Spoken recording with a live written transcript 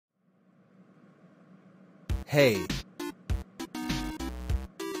Hey.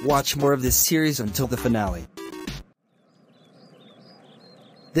 Watch more of this series until the finale.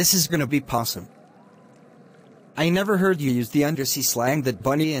 This is gonna be awesome. I never heard you use the undersea slang that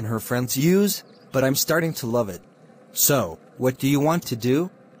Bunny and her friends use, but I'm starting to love it. So, what do you want to do?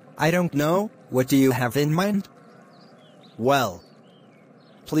 I don't know, what do you have in mind? Well,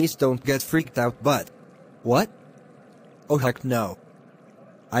 please don't get freaked out, but... What? Oh heck no.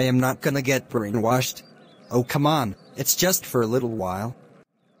 I am not gonna get brainwashed. Oh come on, it's just for a little while.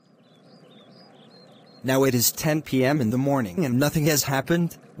 Now it is 10 p.m. in the morning and nothing has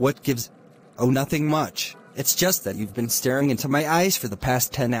happened. What gives? Oh, nothing much. It's just that you've been staring into my eyes for the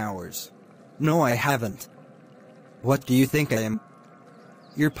past 10 hours. No, I haven't. What do you think I am?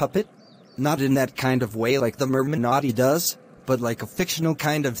 Your puppet? Not in that kind of way like the Merminotti does, but like a fictional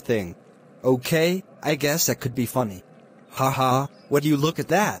kind of thing. Okay, I guess that could be funny. Haha, would you look at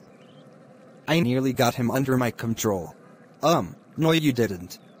that? I nearly got him under my control. No you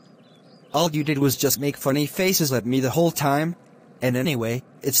didn't. All you did was just make funny faces at me the whole time. And anyway,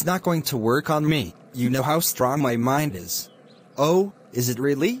 it's not going to work on me. You know how strong my mind is. Oh, is it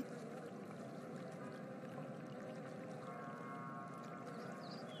really?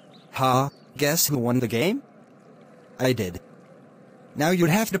 Ha, guess who won the game? I did. Now you'd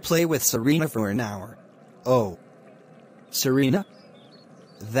have to play with Serena for an hour. Oh. Serena?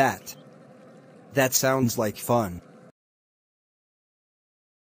 That sounds like fun.